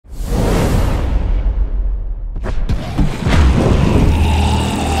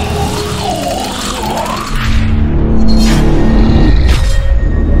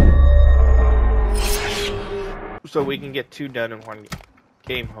So we can get 2 done in 1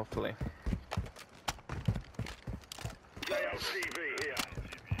 game, hopefully. JLCV here.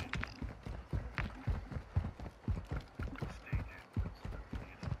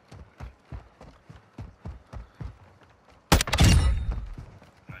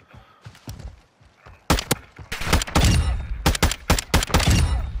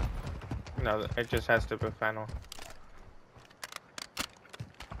 No, it just has to be final.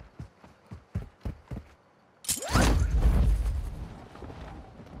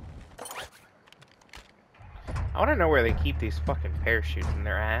 I want to know where they keep these fucking parachutes in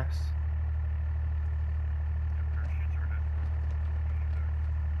their ass.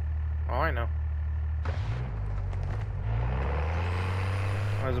 Oh, I know.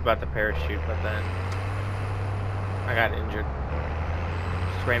 I was about to parachute, but then I got injured.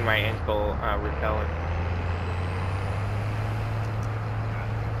 Sprained my ankle repelling.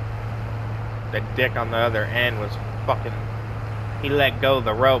 The dick on the other end was fucking... He let go of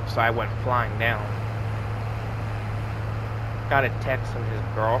the rope, so I went flying down. Got a text from his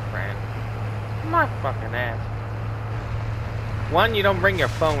girlfriend. My fucking ass. One, you don't bring your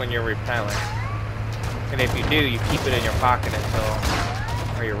phone when you're repelling. And if you do, you keep it in your pocket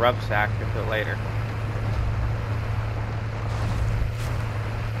until... or your rucksack until later.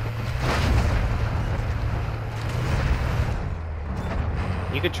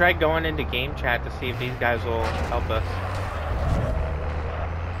 You could try going into game chat to see if these guys will help us.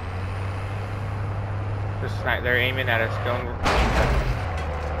 They're aiming at us. Going.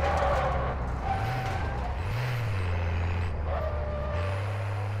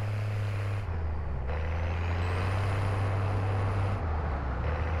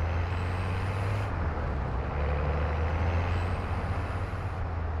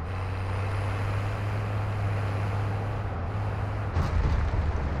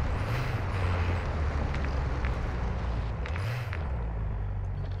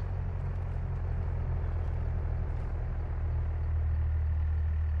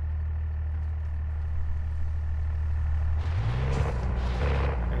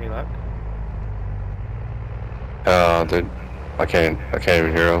 Dude, I can't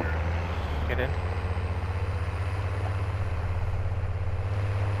even hear him. Get in.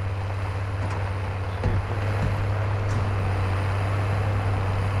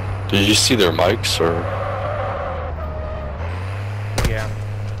 Did you see their mics or? Yeah.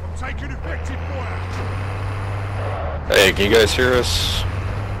 I'm taking effective fire. Hey, can you guys hear us?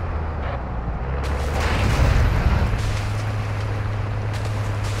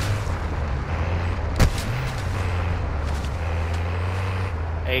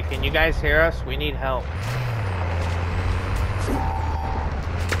 Hey, can you guys hear us? We need help.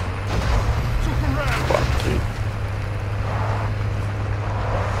 Fuck, dude.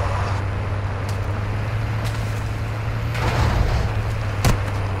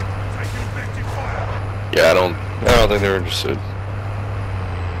 Taking effective fire. Yeah, I don't think they're interested.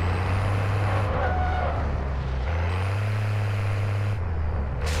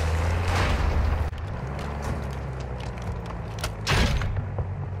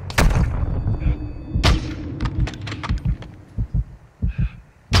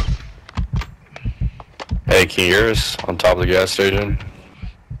 Hey, can you hear us on top of the gas station?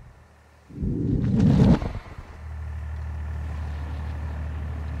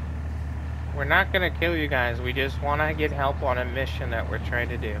 We're not gonna kill you guys. We just want to get help on a mission that we're trying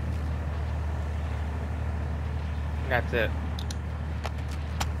to do. That's it.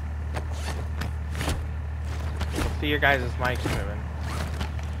 See your guys' mics moving.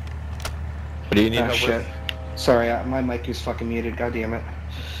 What do you need help shit. with? Sorry, my mic is fucking muted. God damn it.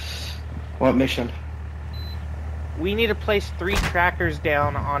 What mission? We need to place 3 trackers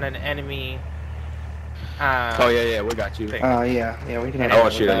down on an enemy. Oh yeah, we got you. Thing. Yeah, we can have Oh,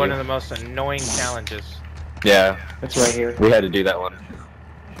 that shoot, one. One of the most annoying challenges. Yeah, It's right here. we had to do that one.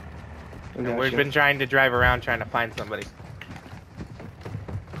 We got We've you. been trying to drive around trying to find somebody.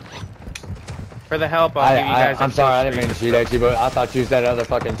 For the help, I'll give you guys a I'm sorry, I kill didn't mean to streak. shoot at you, but I thought you was that other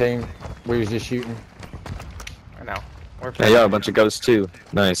fucking team. We was just shooting. I know. We're Yeah, yeah, a bunch of ghosts too.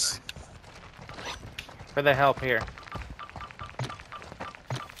 Nice. for the help here.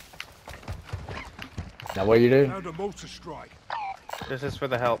 Now what you do? Found a mortar strike. This is for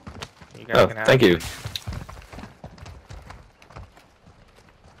the help. You guys Oh, can have thank it. you.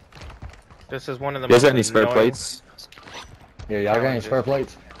 This is one of the You guys most got any spare annoying plates? Yeah, y'all got any spare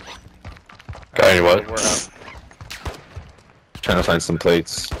plates? Got any what? We're up. Trying to find some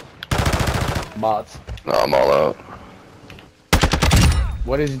plates. Bots. No, I'm all out.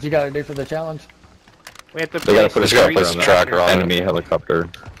 What is it you gotta do for the challenge? We have to They gotta place put a Just gotta three put tracker some on tracker on it. enemy helicopter.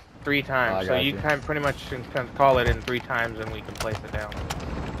 3 times. I So got you you. can pretty much can call it in 3 times and we can place it down.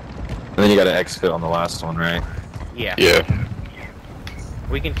 And then you got an exfil on the last one, right? Yeah. Yeah.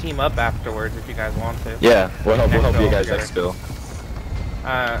 We can team up afterwards if you guys want to. Yeah, we'll help you Exfil guys together. exfil.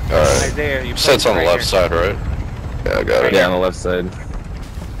 Alright. Isaiah, you Said it's on the right left here. side, right? Yeah, I got it. Yeah, on the left side.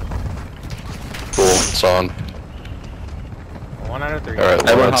 Cool, it's on. 1 out of 3. Alright, well,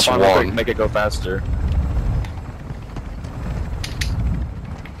 Everyone that's hop on real quick, one. make it go faster.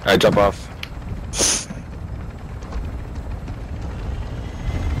 Alright, jump off.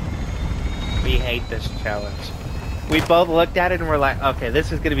 We hate this challenge. We both looked at it and we're like, okay,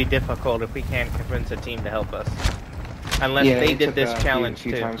 this is going to be difficult if we can't convince a team to help us. Unless Yeah, they it did took this a challenge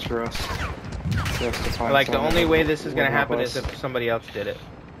few too. times for us. Just to find Like the someone only that way this is going would to help happen us. is if somebody else did it.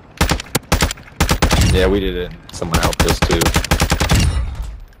 Yeah, we did it. Someone helped us too.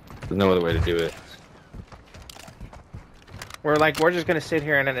 There's no other way to do it. We're just going to sit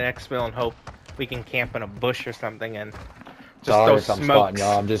here in an exfil and hope we can camp in a bush or something and just Sorry throw if I'm spotting smokes.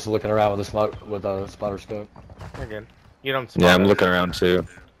 y'all. I'm just looking around with a spotter scope. We're good. You don't spot Yeah, I'm us. looking around too.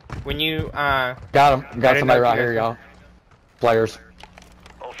 When you, Got him. I Got didn't know somebody if right you here, guys- y'all. Players.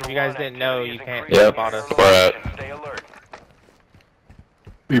 if you guys didn't know, you can't Yep. spot us. Where at?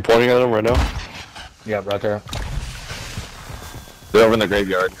 Are you pointing at them right now? Yep, right there. They're over in the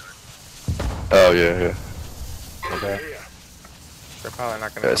graveyard. Oh, yeah, yeah. Okay. They're probably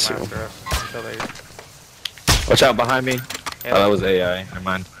not Yeah, I going to see come them. after us until they... Watch out behind me. Yeah. Oh, that was AI. Never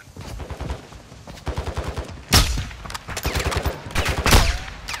mind.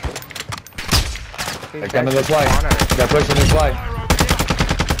 These They're coming guys this way. spawn at us. They're pushing this way.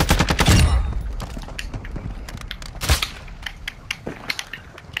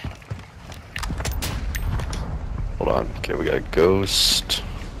 Hold on. Okay, we got a ghost.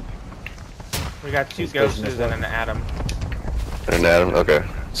 We got 2 He's pushing ghosts this and way. an atom. And an Adam. Okay.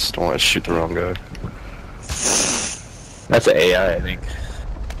 Just don't want to shoot the wrong guy. That's an AI, I think.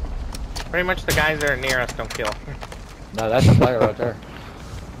 Pretty much the guys that are near us don't kill. No, that's a player right there.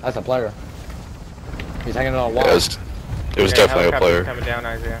 That's a player. He's hanging on a wall. Yeah, it was Okay, definitely a helicopter's player. coming down,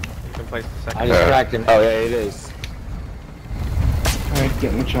 Isaiah. You can place the I second. just Yeah. cracked him. Oh, yeah, it is. Alright,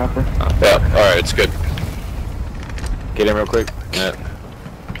 get in the chopper. Yeah, alright, it's good. Get in real quick. Yeah.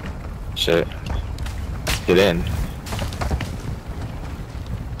 Shit. Get in.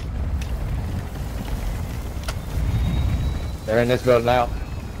 They're in this building now.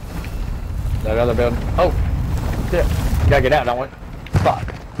 That other building. Oh! Shit. Gotta get out, don't we?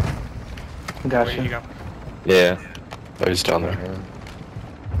 Fuck. Where did you Gotcha. go? Yeah. Oh, he's down there.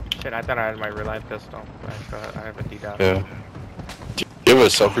 Shit, I thought I had my relive pistol. But I have a D-dot. Yeah. Do you have a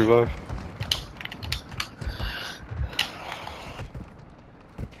self-revive?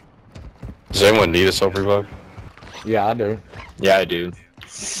 Does anyone need a self-revive? Yeah, I do. Yeah, I do.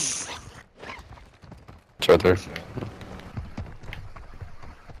 It's right there.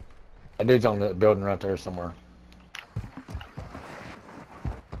 That dude's on the building right there somewhere.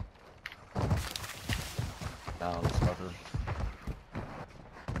 Down this fucker.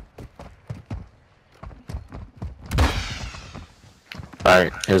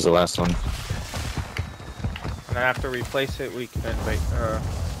 Alright, here's the last one. And then after we place it, we can invite,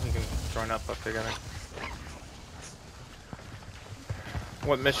 we can join up together.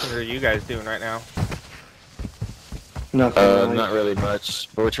 What missions are you guys doing right now? Nothing really. Not really much.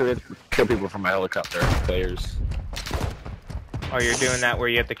 But we're trying to kill people from a helicopter. Players. Oh, you're doing that where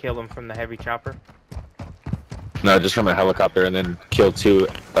you have to kill them from the heavy chopper? No, just from a helicopter and then kill 2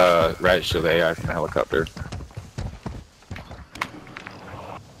 riot shield AI from a helicopter.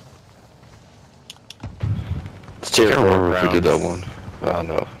 It's I tier can't 4 remember if we did that rounds. one. Oh,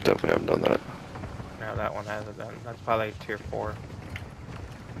 no, definitely haven't done that. No, that one hasn't done. That's probably tier 4.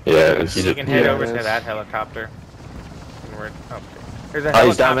 Yeah, it's, You can head Yeah, over it to is. that helicopter. And we're, oh, there's a Oh,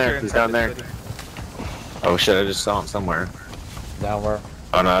 he's helicopter down there. in He's front down of the there. city. Oh shit, I just saw him somewhere. Down where?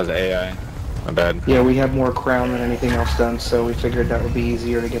 Oh no, that was AI. My bad. Yeah, we have more crown than anything else done, so we figured that would be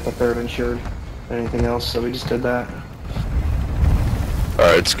easier to get the 3rd insured than anything else, so we just did that.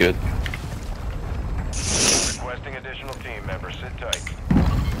 alright, it's good. Requesting additional team members. Sit tight.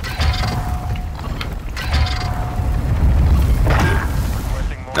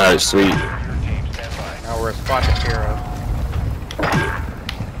 Requesting more. Alright, sweet. Your team stand by. Now we're a squad of heroes.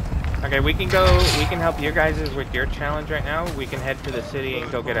 Okay, we can help you guys with your challenge right now. We can head to the city and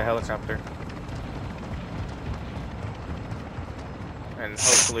go get a helicopter. And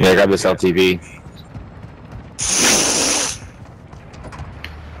hopefully... Yeah, grab this LTV.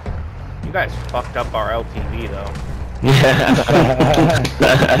 You guys fucked up our LTV though. Yeah.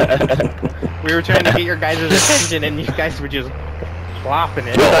 We were trying to get your guys' attention and you guys were just plopping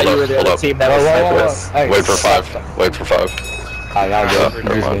it. We thought you hold were up, the hold other up. team that was sniping us. Hey, Wait for stop. 5. Wait for 5. Alright, I'll go. never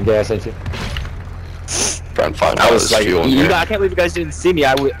You're mind. getting gas, ain't you? Trying to find I out was this like, fuel in you here. know, I can't believe you guys didn't see me.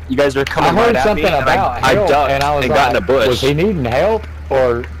 You guys were coming I right heard at something me, and about I help, ducked and I was got in a like, bush. was he needing help?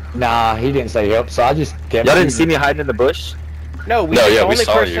 Or, nah, he didn't say help, so I just kept Y'all didn't see shooting. me hiding in the bush? No, we No, the yeah, we only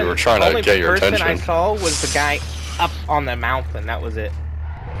saw you. person, We were trying to only get your person I attention. saw was the guy up on the mountain. That was it.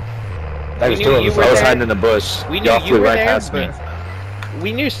 There We was knew two of you us. were I was there. hiding in the bush. We knew Y'all you flew were right there, past me. but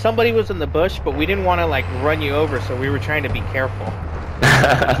we knew somebody was in the bush, but we didn't want to like run you over, so we were trying to be careful.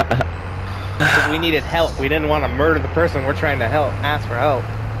 Because we needed help. We didn't want to murder the person we're trying to help. Ask for help.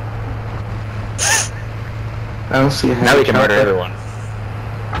 I don't see a heavy Now we can chopper. murder everyone.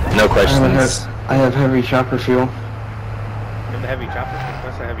 No questions. I have heavy chopper fuel. You have the heavy chopper?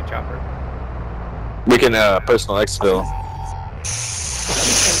 What's a heavy chopper? We can personal exfil.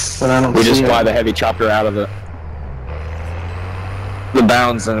 But I don't We see just it. fly the heavy chopper out of the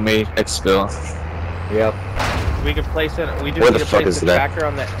bounds and we exfil. Yep. We can place it. We just Where need the to fuck place is the that? tracker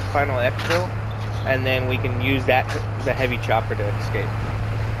on the final exfil, and then we can use that the heavy chopper to escape.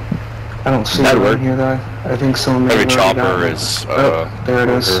 I don't see That'd it work. right here though. I think someone may Heavy have already chopper gotten it. is, Oh, there it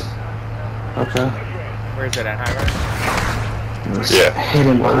is. Okay. Where is it at? High ground? It's Yeah.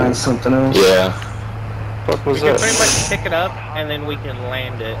 hidden behind something else. Yeah. What We was can that? pretty much pick it up, and then we can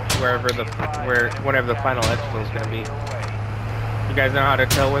land it wherever whatever the final exfil is going to be. You guys know how to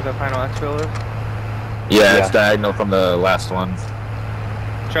tell where the final exfil is? Yeah, it's diagonal from the last one.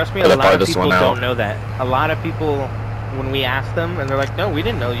 Trust me, Or a the lot of farthest people one out. don't know that. A lot of people, when we ask them, and they're like, "No, we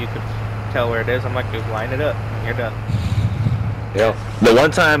didn't know you could tell where it is." I'm like, "Just line it up, and you're done." Yep. The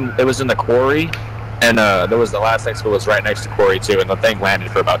one time it was in the quarry, and there was the last exfil was right next to quarry too, and the thing landed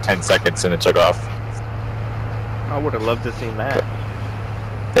for about 10 seconds and it took off. I would have loved to see that.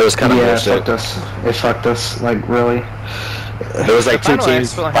 It was kind of Yeah, it bullshit. fucked us. It fucked us, like, really. There was like The two final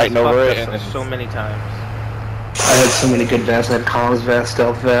teams exfil has fighting over fucked it, us and so many times. I had so many good vests. I had comms vest,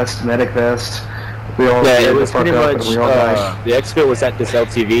 stealth vest, medic vest. We all yeah, did it the was fuck pretty up much and we all died. the exfil was at this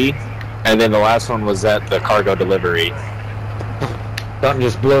LTV, and then the last one was at the cargo delivery. Something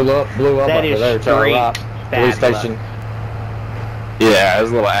just blew up That over is there to our straight right. Police bad station. Yeah, it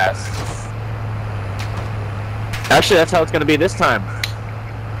was a little ass. Actually, that's how it's gonna be this time.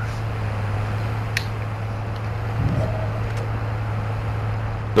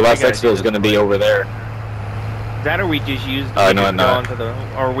 The last gotta exfil do is this gonna be quick. over there. That or we just use I know just I'm go not. onto the,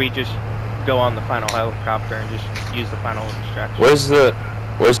 or we just go on the final helicopter and just use the final distraction. Where's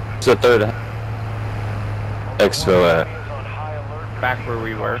the third exfil at? Back where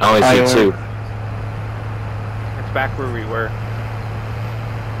we were. I only I, see two. It's back where we were.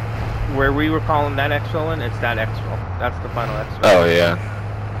 Where we were calling that exfil in, it's that exfil. That's the final exfil. Oh yeah.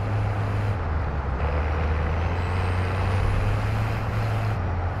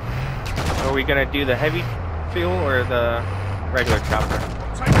 Are we gonna do the heavy fuel or the regular chopper?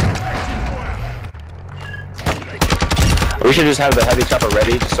 We should just have the heavy chopper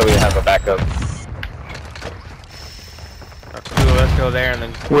ready just so we have a backup. Two of us go there and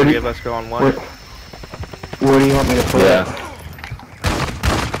then Where do three you- of us go on one. Where do you want me to put Yeah. it?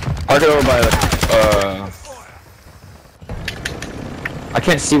 Park it over by the I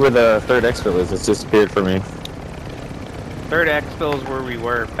can't see where the third exfil is. It's disappeared for me. Third exfil is where we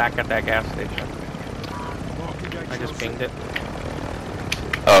were, back at that gas station. I just pinged it.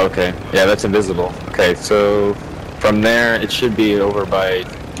 Oh, okay. Yeah, that's invisible. Okay, so from there it should be over by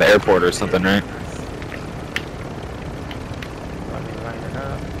the airport or something, right? Let me line it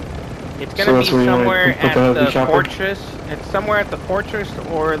up. It's So gonna that's be where you wanna somewhere put at the the chopper? fortress. It's somewhere at the fortress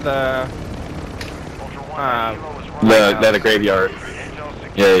or the The graveyard.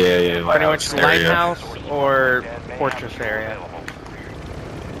 Yeah. pretty much Lighthouse area. lighthouse or fortress area.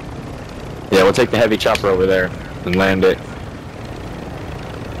 Yeah, we'll take the heavy chopper over there and land it.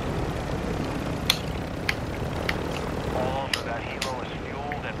 All of that helo is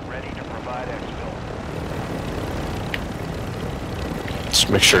fueled and ready to provide exfil. Just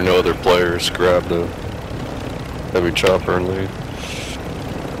make sure no other players grab the heavy chopper and leave.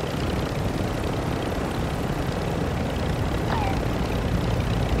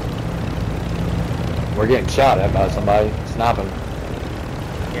 We're getting shot at by somebody sniping.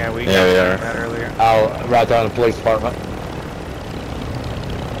 Yeah, we Yeah, we got are. that earlier. Out right there in the police department.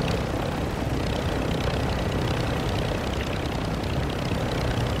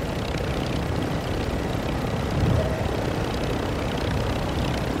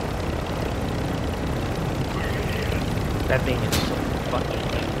 That thing is so fucking.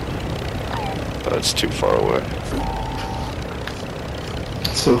 That's too far away.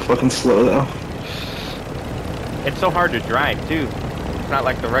 So fucking slow though. It's so hard to drive too. not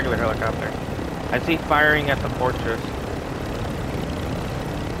like the regular helicopter. I see firing at the fortress.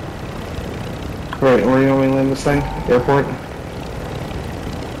 Right, where do you want me to land this thing? Airport?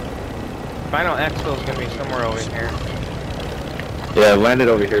 Final exfil is gonna be somewhere over here. Yeah, landed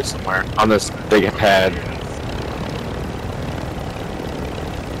over here somewhere on this big pad.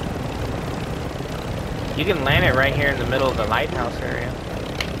 You can land it right here in the middle of the lighthouse area.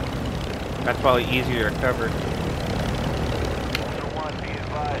 That's probably easier to recover. Ultra One, be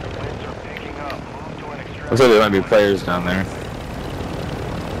advised, winds are picking up. Move to an extraction. Looks like there might be players down there.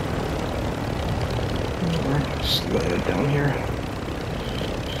 Just lay it down here.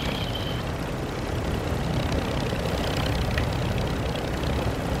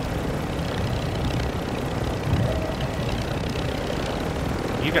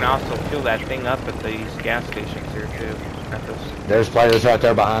 You can also fill that thing up at these gas stations here too. At this. There's players right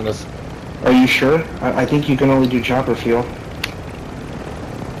there behind us. Are you sure? I think you can only do chopper fuel.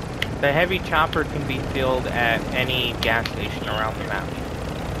 The heavy chopper can be filled at any gas station around the map.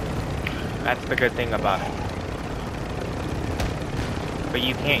 That's the good thing about it. But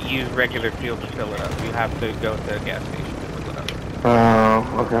you can't use regular fuel to fill it up. You have to go to a gas station to fill it up.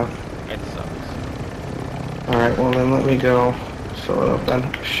 Oh, okay. It sucks. Alright, well then let me go fill it up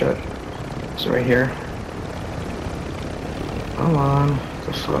then. Shit. It's right here. Come on. What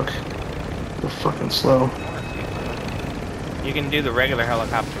the fuck? You're fucking slow. You can do the regular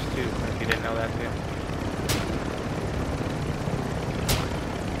helicopters too, if you didn't know that too.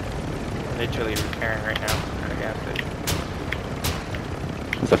 I'm literally repairing right now at a gas station.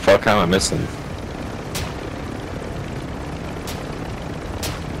 What the fuck am I missing?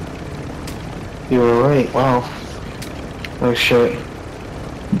 You were right. Wow. Oh shit.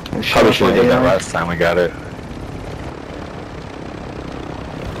 Probably should have done that last time we got it.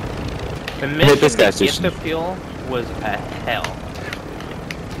 The Hit mission this to gas get station. the fuel was a hell.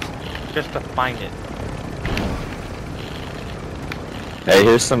 Just to find it. Hey,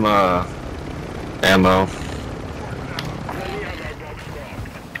 here's some ammo.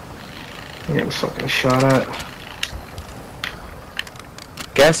 I'm getting fucking shot at.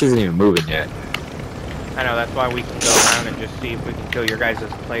 Gas isn't even moving yet. I know, that's why we can go around and just see if we can kill your guys'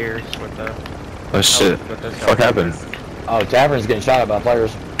 players with the... Oh shit. with this What happened? Oh, Tavern's getting shot at by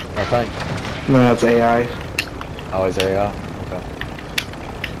players, I think. No, that's AI. Oh, is there? Okay.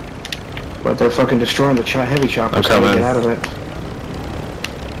 But they're fucking destroying the heavy chopper. I'm So we coming. get out of it.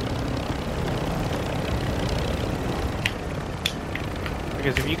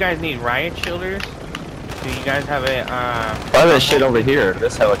 Because if you guys need riot shielders, do you guys have a, Why that shit over here?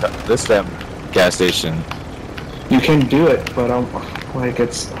 This helicopter, this gas station. You can do it, but like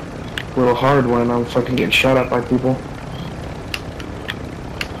it's a little hard when I'm fucking getting shot at by people.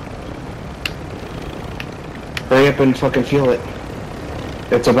 Hurry up and fucking fuel it.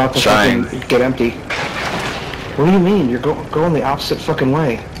 It's about to Trying. fucking get empty. What do you mean? You're going the opposite fucking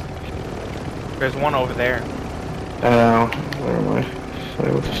way. there's one over there. Where am I?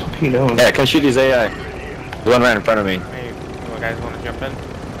 What the fuck are you doing? Yeah, come shoot these AI. The one right in front of me. Hey, you guys want to jump in?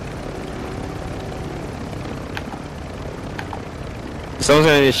 Someone's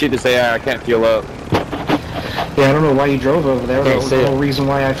gonna need to shoot this AI. I can't fuel up. Yeah, I don't know why you drove over there. That Can't was see the it. whole reason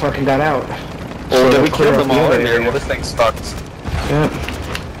why I fucking got out. Well, So we to clear killed up them the all other in there. area. Well, this thing's fucked. Yeah.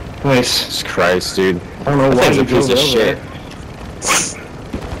 Nice. Jesus Christ, dude. I don't know That why thing's you a piece drove of over shit. there.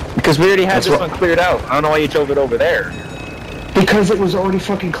 Because we already had That's this what- one cleared out. I don't know why you drove it over there. Because it was already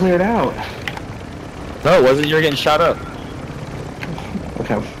fucking cleared out. No, it wasn't. You were getting shot up.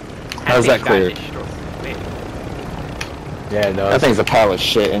 Okay. How's that These guys cleared? destroy- wait, Yeah, it does. That thing's a pile of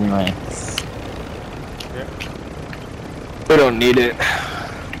shit anyway. yeah. We don't need it.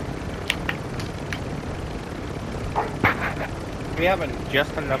 We have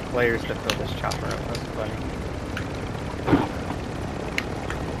just enough players to fill this chopper up. That's funny.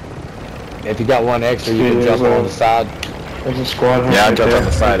 If you got one extra, you Yeah, can jump well- on the side. There's a squad. Yeah, I right jumped there. on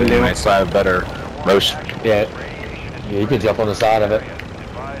the side You can do anyway, it. so I have better motion. Yeah. Yeah, you can jump on the side of it.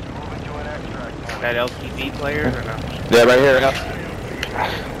 Advise moving to an extract point. That LTV players or no? Yeah, right here. Yeah.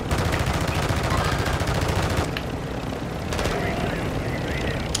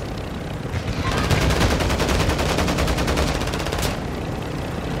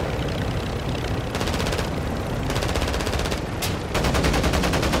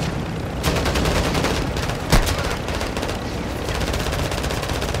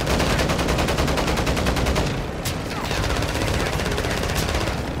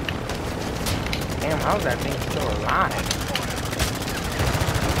 Damn, how's that thing still alive?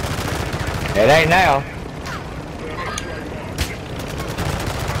 It ain't now.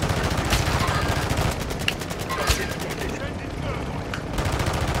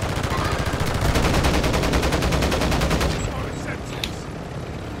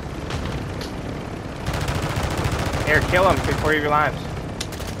 Here, kill him before he revives.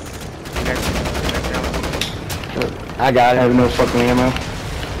 I got I have him. no fucking ammo.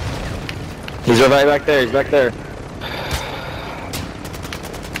 He's right back there. He's back there.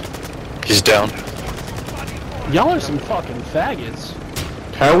 He's down. Y'all are some fucking faggots.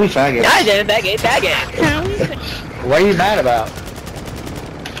 How are we faggots? What are you mad about?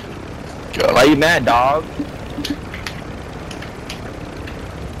 Got Why him. you mad, dog?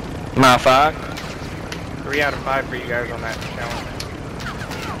 Motherfucker. 3 out of 5 for you guys on that challenge.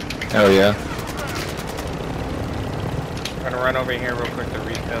 Oh yeah. I'm gonna run over here real quick to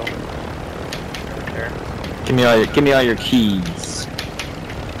refill. Over there. Give me all your keys.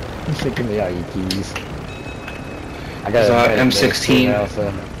 Give me all your keys. I got There's, a M16. now,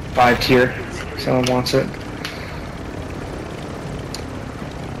 so. 5 tier. Someone wants it.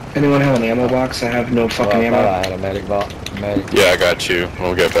 Anyone have an ammo box? I have no fucking Well, I thought ammo. I had a medic box. Medic. Yeah, I got you.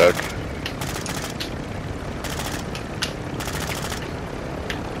 We'll get back.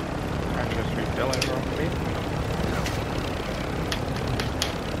 I'm just refilling real quick.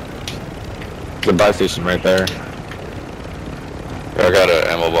 The buy station right there. Yeah, I got an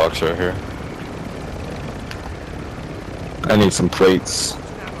ammo box right here. I need some plates.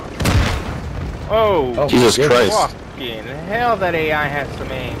 Oh, Jesus good. Christ. fucking hell, that AI has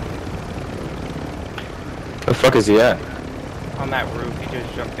some aim. Where the fuck is he at? On that roof, he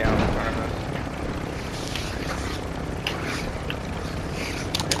just jumped down in front of us.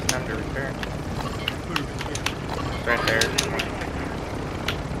 It's time to repair. It's right there.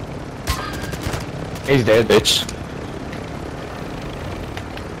 He's dead. Bitch.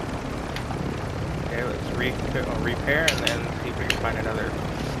 Okay, let's repair and then see if we can find another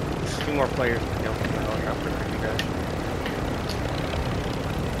 2 more players to kill from the helicopter for you guys.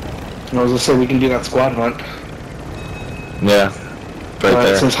 I was gonna say we can do that squad hunt. Yeah. Right It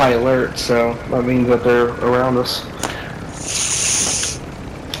there. says high alert, so that means that they're around us.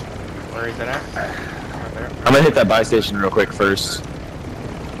 Where is it at? Right there. I'm gonna hit that buy station real quick first.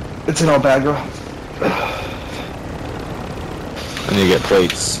 It's in Albagra. I need to get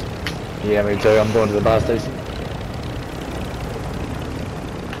plates. Yeah, me too. I'm going to the buy station.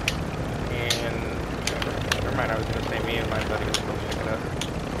 And never mind, I was gonna say me and my buddy will go pick it up.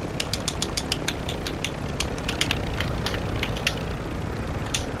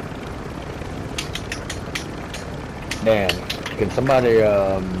 Dan, can somebody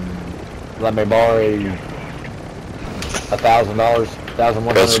let me borrow $1,000?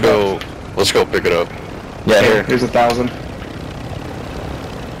 $1,100? Let's go pick it up. Yeah, Here, here. here's 1,000.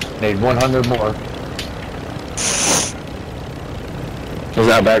 Need 100 more. There's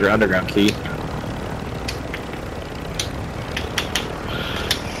that bag or underground key.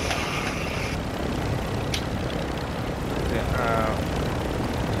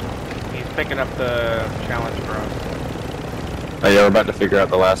 He's picking up the challenge for us. Oh yeah, we're about to figure out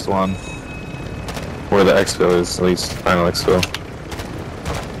the last one. Where the exfil is, at least final exfil.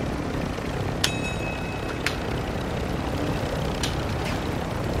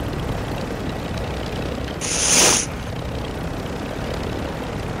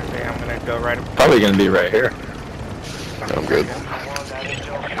 Okay, I'm gonna go right up. Probably gonna be right here. I'm good. One, that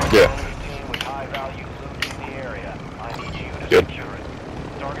intel shows Yeah. enemy team with high-value loot in the area. I need you to Good. secure it.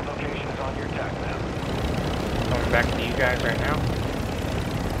 Target location is on your tac map. Coming back to you guys right now.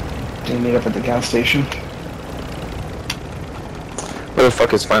 They meet up at the gas station. Where the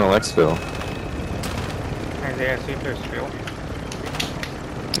fuck is final exfil? Isaiah, see if there's fuel.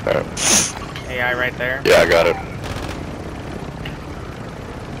 Alright. AI right there. Yeah, I got it.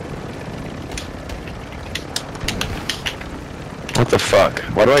 What the fuck?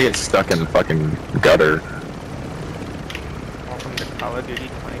 Why do I get stuck in the fucking gutter? Welcome to Call of Duty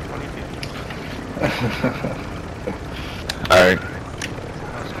 2022. Alright.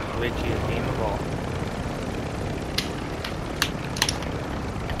 Most glitchiest game of all.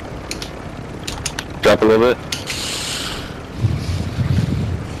 Drop a little bit.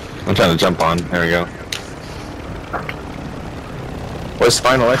 I'm trying to jump on. There we go. Where's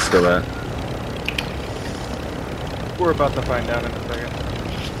final exfil at? We're about to find out in a second.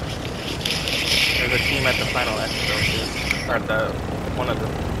 There's a team at the final expo too. Or the one of the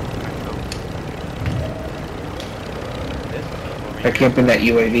expos. This team over I here. camp in that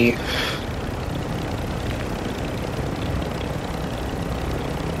UAV.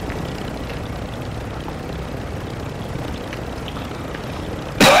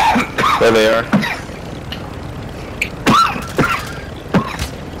 There they are.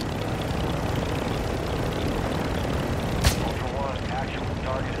 Ultra One, actual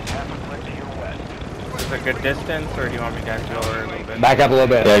target is half a click to your west. Is it a good distance, or do you want me guys to lower a little bit? Back up a little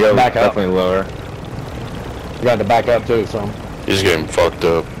bit. Yeah, go Back up. definitely lower. You got to back up too, so. He's getting fucked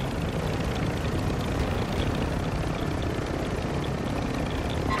up.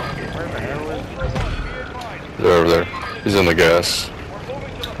 Where the hell is he? They're over there. He's in the gas.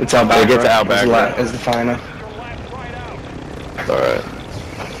 It's out back. Get to Outback, right? Is the final. Alright.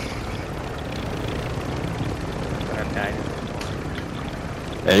 Okay.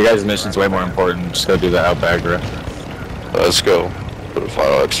 Yeah, you guys' mission's way more important. Just go do the Outback, bro. Let's go. For the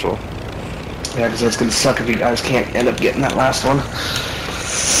final expo. Yeah, because it's gonna suck if you guys can't end up getting that last one.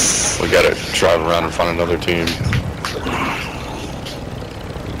 We gotta drive around and find another team.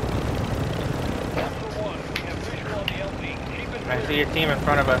 I see your team in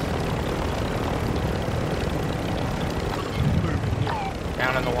front of us.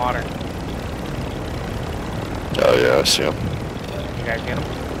 Down in the water. Oh yeah, I see him. You guys get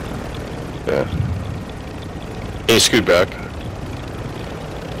him? Yeah. Can you scoot back?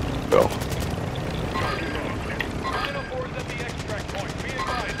 Go.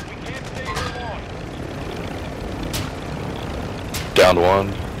 Down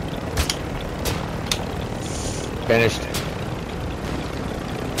one. Finished.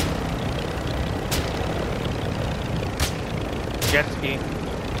 Jet ski.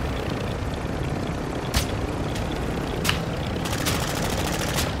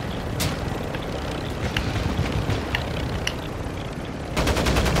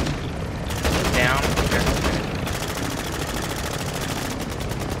 Down.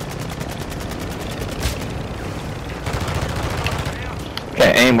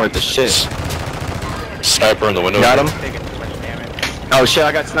 Okay, aim worth the shit. Sniper in the window. Got him? Taking too much damage. Oh shit,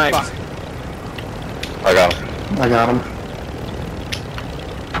 I got sniped. I got him. I got him.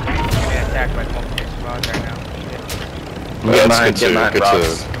 Getting attacked by multiple squads right now. Shit. I'm getting That's mine, good get to mine, get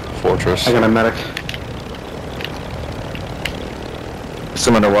rocks. to Fortress. I got a medic.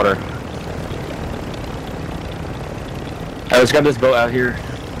 Some underwater. Alright, let's grab this boat out here.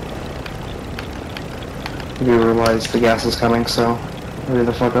 We realize the gas is coming, so hurry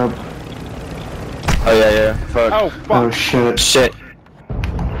the fuck up. Oh yeah, yeah. Fuck. Oh, fuck. Oh shit. Shit.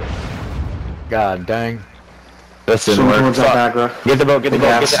 God dang. This didn't Swim work. towards Fuck. that bag, bro. Get the boat, get the The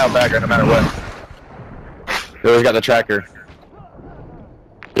boat, gas. get the Outbacker no matter what. They always got the tracker.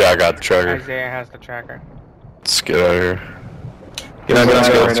 Yeah, I got the tracker. Isaiah has the tracker. Let's get out of here. Get out, get out,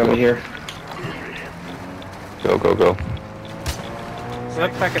 Right get out. let's over go. here. Go, go, go. It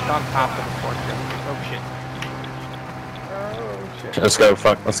looks like it's on top of the fortress. Oh shit. Oh shit. Let's go,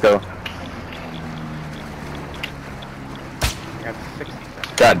 fuck, let's go. I got 60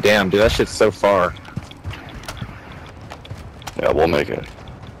 seconds. God damn, dude, that shit's so far. Yeah, we'll make it.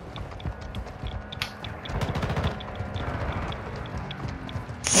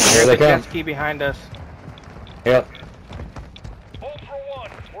 There's they a jet come. ski behind us. Yep.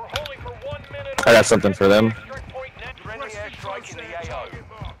 I got something for them. Friendly airstrike in the AO.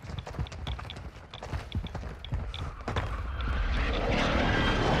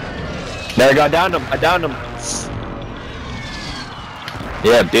 There, I downed him, I downed him.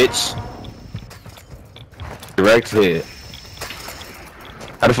 Yeah, bitch. Direct hit.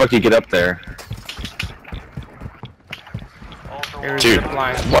 How the fuck do you get up there? Dude,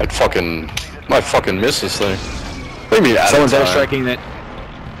 might fucking miss this thing. What do you mean out Someone's of time? airstriking it.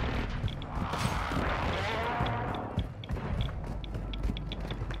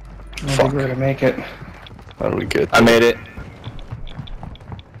 I don't think we're gonna make it. How do we get I made it.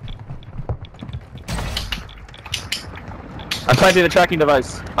 I'm planting a tracking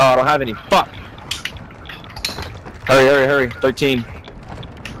device. Oh, I don't have any. Fuck. Hurry, hurry, hurry. 13.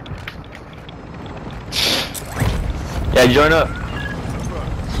 Yeah, you join up.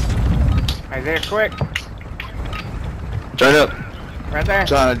 Isaiah, quick. Join up. Right there.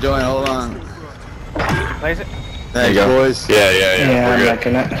 Trying to join, hold on. Place it. There you Thanks, go. boys. Yeah, Yeah, we're I'm good.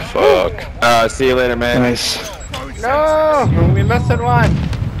 making it. Fuck. See you later, man. Nice. No, we missed one.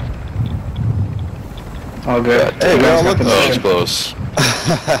 All good. Hey, we all look the That was same. close.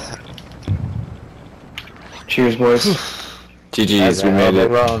 Cheers, boys. GG's, we made it.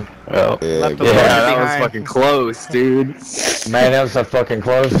 Wrong. Yeah. Yeah, Left the good. boat Yeah, that was behind. fucking close, dude. Man, that was so fucking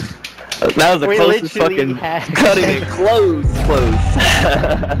close. That was the We closest literally fucking had- cutting it close.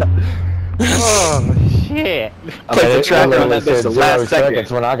 Oh shit. Put the tracker on that bitch the last second.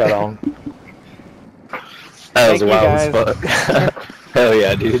 When I got on. That was Thank you, wild as fuck. Hell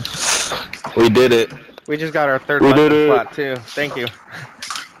yeah, dude. We did it. We just got our third We did lucky it. spot too. Thank you.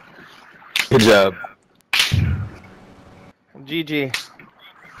 Good job. GG.